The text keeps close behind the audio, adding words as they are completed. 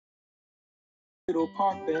little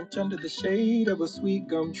park bench under the shade of a sweet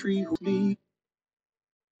gum tree whose leaves.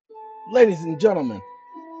 Ladies and gentlemen,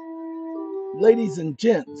 ladies and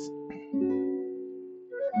gents,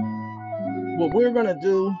 what we're gonna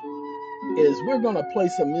do is we're gonna play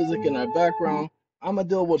some music in our background. I'm gonna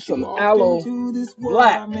deal with some Aloe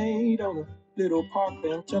Black. Little park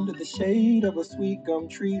bench under the shade of a sweet gum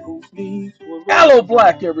tree whose leaves were Aloe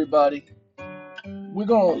Black, everybody. We're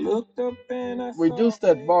gonna reduce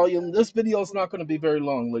that volume. This video is not gonna be very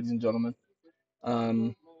long, ladies and gentlemen.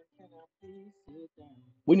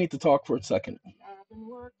 We need to talk for a second.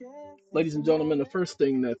 Ladies and gentlemen, the first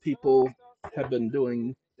thing that people have been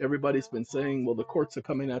doing, everybody's been saying, well, the courts are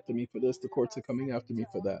coming after me for this, the courts are coming after me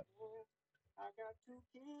for that.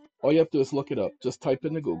 All you have to do is look it up. Just type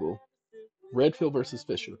into Google, Redfield versus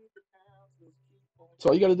Fisher. So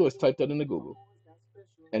all you got to do is type that into Google.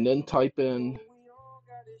 And then type in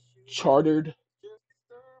chartered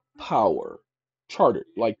power. Chartered,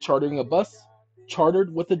 like chartering a bus,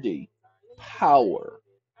 chartered with a D, power.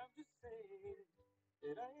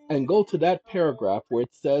 And go to that paragraph where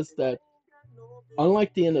it says that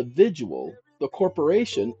unlike the individual, the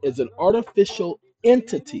corporation is an artificial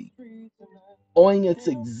entity owing its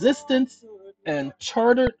existence and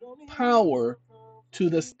chartered power to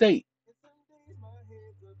the state.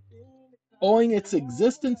 Owing its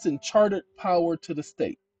existence and chartered power to the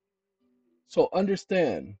state. So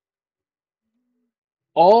understand,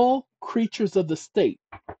 all creatures of the state,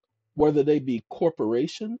 whether they be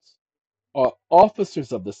corporations or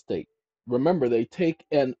officers of the state, remember they take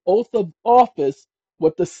an oath of office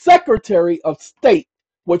with the Secretary of State,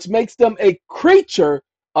 which makes them a creature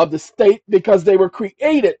of the state because they were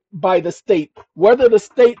created by the state, whether the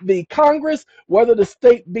state be Congress, whether the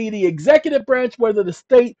state be the executive branch, whether the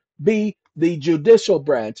state be the judicial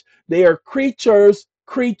branch. They are creatures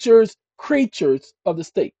of the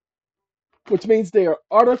state, which means they are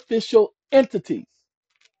artificial entities.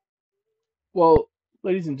 Well,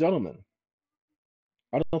 ladies and gentlemen,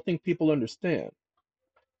 I don't think people understand.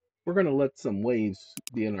 We're going to let some waves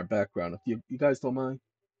be in our background. If you guys don't mind,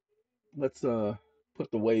 let's put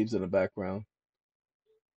the waves in the background.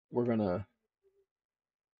 We're going to,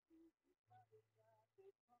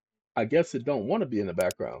 I guess it don't want to be in the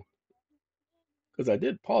background because I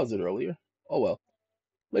did pause it earlier. Oh well.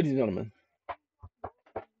 Ladies and gentlemen,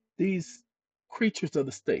 these creatures of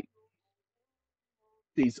the state,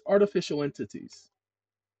 these artificial entities,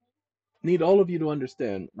 need all of you to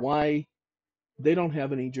understand why they don't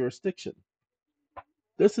have any jurisdiction.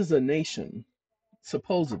 This is a nation,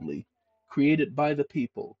 supposedly, created by the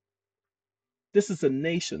people. This is a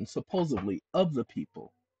nation, supposedly, of the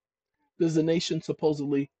people. This is a nation,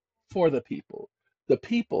 supposedly, for the people. The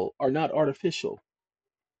people are not artificial.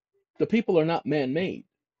 The people are not man-made.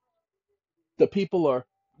 The people are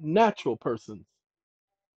natural persons,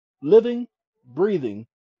 living, breathing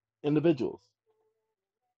individuals.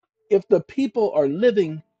 If the people are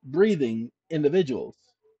living, breathing individuals,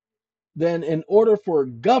 then in order for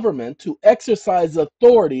government to exercise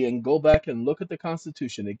authority, and go back and look at the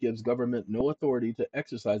Constitution, it gives government no authority to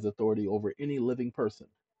exercise authority over any living person.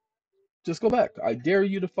 Just go back. I dare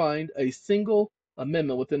you to find a single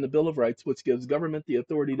amendment within the Bill of Rights which gives government the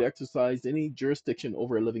authority to exercise any jurisdiction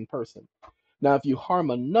over a living person. Now, if you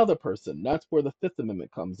harm another person, that's where the Fifth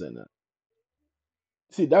Amendment comes in.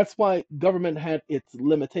 See, that's why government had its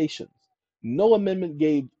limitations. No amendment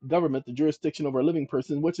gave government the jurisdiction over a living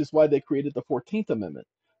person, which is why they created the 14th Amendment,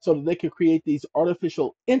 so that they could create these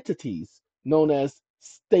artificial entities known as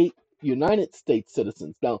United States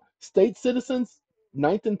citizens. Now, state citizens,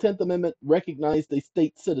 9th and 10th Amendment recognized a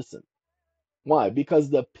state citizen. Why? Because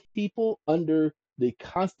the people under the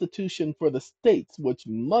Constitution for the states, which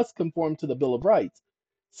must conform to the Bill of Rights,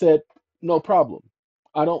 said, no problem.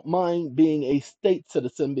 I don't mind being a state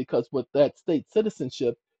citizen because with that state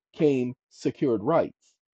citizenship came secured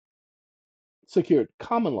rights, secured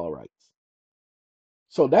common law rights.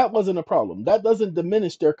 So that wasn't a problem. That doesn't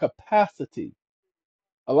diminish their capacity.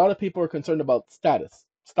 A lot of people are concerned about status.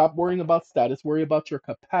 Stop worrying about status, worry about your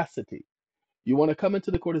capacity. You want to come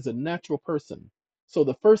into the court as a natural person. So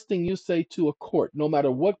the first thing you say to a court, no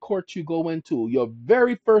matter what court you go into, your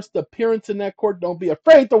very first appearance in that court, don't be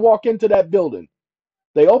afraid to walk into that building.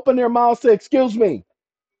 They open their mouth, say, excuse me,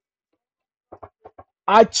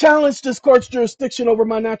 I challenge this court's jurisdiction over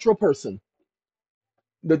my natural person.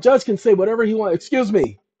 The judge can say whatever he wants. Excuse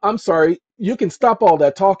me, I'm sorry, you can stop all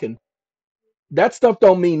that talking. That stuff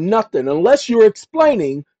don't mean nothing unless you're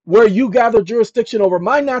explaining where you gather jurisdiction over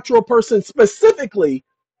my natural person, specifically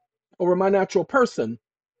over my natural person,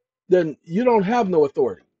 then you don't have no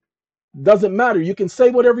authority. Doesn't matter. You can say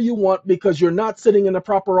whatever you want because you're not sitting in the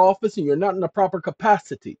proper office and you're not in the proper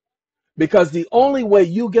capacity. Because the only way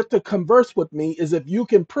you get to converse with me is if you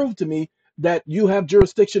can prove to me that you have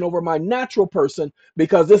jurisdiction over my natural person,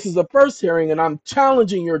 because this is the first hearing and I'm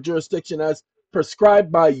challenging your jurisdiction as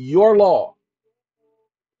prescribed by your law.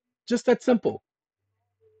 Just that simple.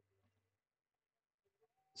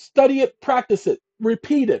 Study it, practice it,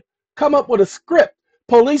 repeat it, come up with a script.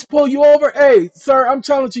 Police pull you over. Hey, sir, I'm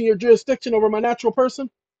challenging your jurisdiction over my natural person.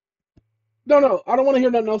 No, I don't want to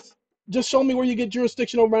hear nothing else. Just show me where you get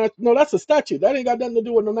jurisdiction over my. No, that's a statute. That ain't got nothing to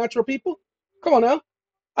do with no natural people. Come on now.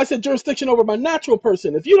 I said jurisdiction over my natural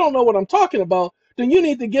person. If you don't know what I'm talking about, then you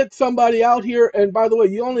need to get somebody out here. And by the way,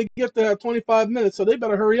 you only get to have 25 minutes, so they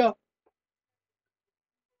better hurry up.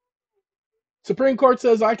 Supreme Court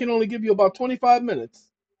says I can only give you about 25 minutes,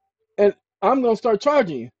 and I'm going to start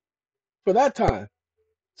charging you for that time.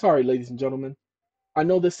 Sorry, ladies and gentlemen. I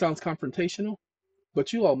know this sounds confrontational,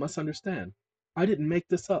 but you all must understand. I didn't make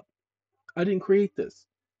this up. I didn't create this.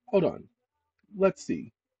 Hold on. Let's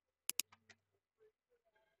see.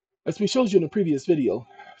 As we showed you in the previous video,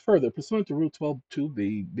 further, pursuant to Rule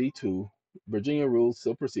 12.2b, B2, Virginia Rules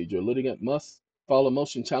of Procedure, a litigant must file a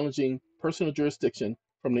motion challenging personal jurisdiction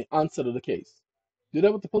from the onset of the case. Do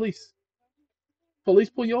that with the police. Police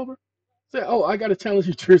pull you over? Say, oh, I got to challenge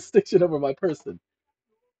your jurisdiction over my person.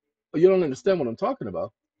 Oh, you don't understand what I'm talking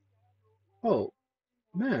about. Oh,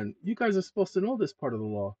 man, you guys are supposed to know this part of the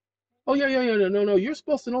law. Oh, yeah, no, you're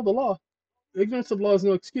supposed to know the law. Ignorance of law is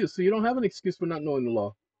no excuse, so you don't have an excuse for not knowing the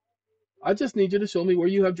law. I just need you to show me where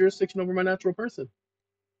you have jurisdiction over my natural person.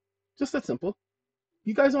 Just that simple.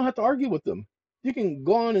 You guys don't have to argue with them. You can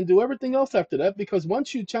go on and do everything else after that, because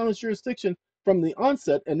once you challenge jurisdiction from the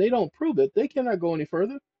onset and they don't prove it, they cannot go any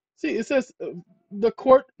further. See, it says the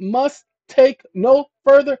court must take no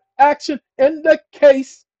further action in the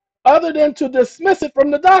case other than to dismiss it from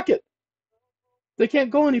the docket. They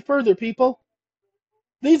can't go any further, people.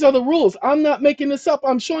 These are the rules. I'm not making this up.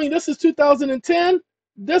 I'm showing you this is 2010.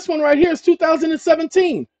 This one right here is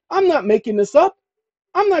 2017. I'm not making this up.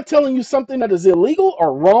 I'm not telling you something that is illegal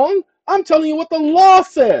or wrong. I'm telling you what the law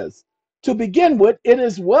says. To begin with, it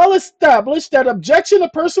is well established that objection to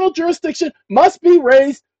personal jurisdiction must be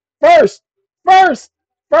raised first. First.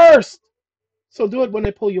 So do it when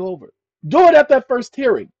they pull you over. Do it at that first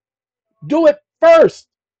hearing. Do it first.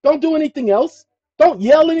 Don't do anything else. Don't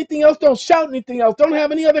yell anything else. Don't shout anything else. Don't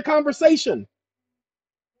have any other conversation.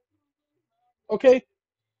 Okay?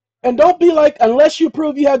 And don't be like, unless you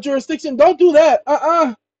prove you have jurisdiction, don't do that.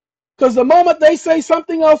 Because the moment they say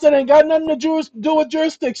something else that ain't got nothing to do with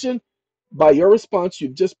jurisdiction, by your response,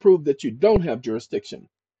 you've just proved that you don't have jurisdiction.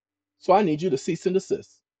 So I need you to cease and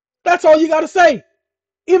desist. That's all you got to say.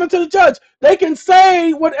 Even to the judge. They can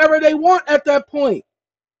say whatever they want at that point.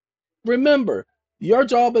 Remember, your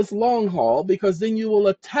job is long haul, because then you will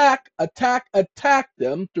attack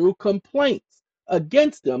them through complaints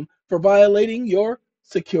against them for violating your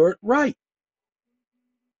secured right.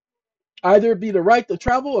 Either it be the right to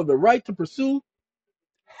travel or the right to pursue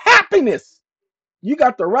happiness. You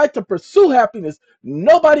got the right to pursue happiness.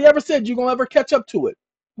 Nobody ever said you're going to ever catch up to it,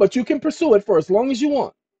 but you can pursue it for as long as you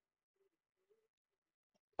want.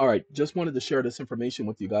 All right, just wanted to share this information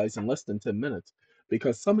with you guys in less than 10 minutes,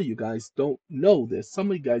 because some of you guys don't know this. Some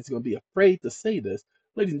of you guys are going to be afraid to say this.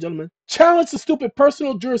 Ladies and gentlemen, challenge the stupid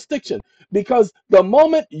personal jurisdiction, because the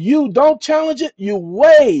moment you don't challenge it, you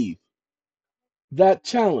waive that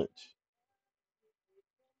challenge.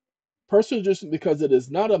 Personal jurisdiction, because it is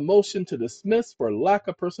not a motion to dismiss for lack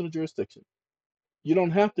of personal jurisdiction. You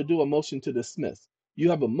don't have to do a motion to dismiss. You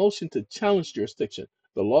have a motion to challenge jurisdiction.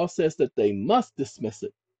 The law says that they must dismiss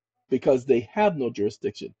it because they have no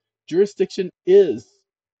jurisdiction. Jurisdiction is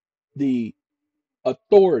the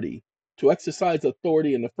authority to exercise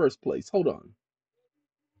authority in the first place. Hold on.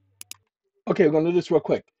 Okay, we're going to do this real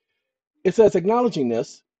quick. It says, acknowledging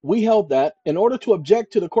this, we held that in order to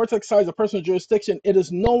object to the court's exercise of personal jurisdiction, it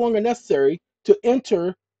is no longer necessary to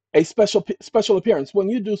enter a special appearance. When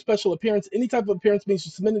you do special appearance, any type of appearance means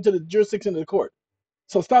you're submitting to the jurisdiction of the court.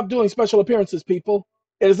 So stop doing special appearances, people.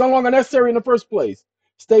 It is no longer necessary in the first place.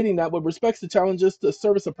 Stating that with respects to challenges to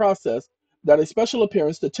service of process, that a special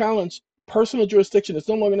appearance to challenge personal jurisdiction is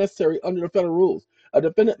no longer necessary under the federal rules. A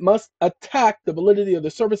defendant must attack the validity of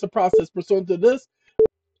the service of process pursuant to this.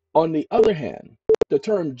 On the other hand, the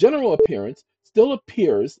term general appearance still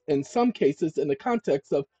appears in some cases in the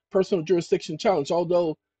context of personal jurisdiction challenge,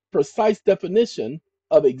 although precise definition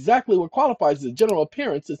of exactly what qualifies as a general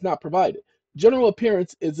appearance is not provided. General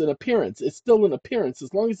appearance is an appearance. It's still an appearance.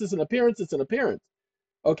 As long as it's an appearance, it's an appearance.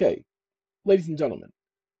 Okay, ladies and gentlemen,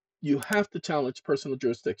 you have to challenge personal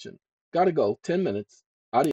jurisdiction. Gotta go. 10 minutes.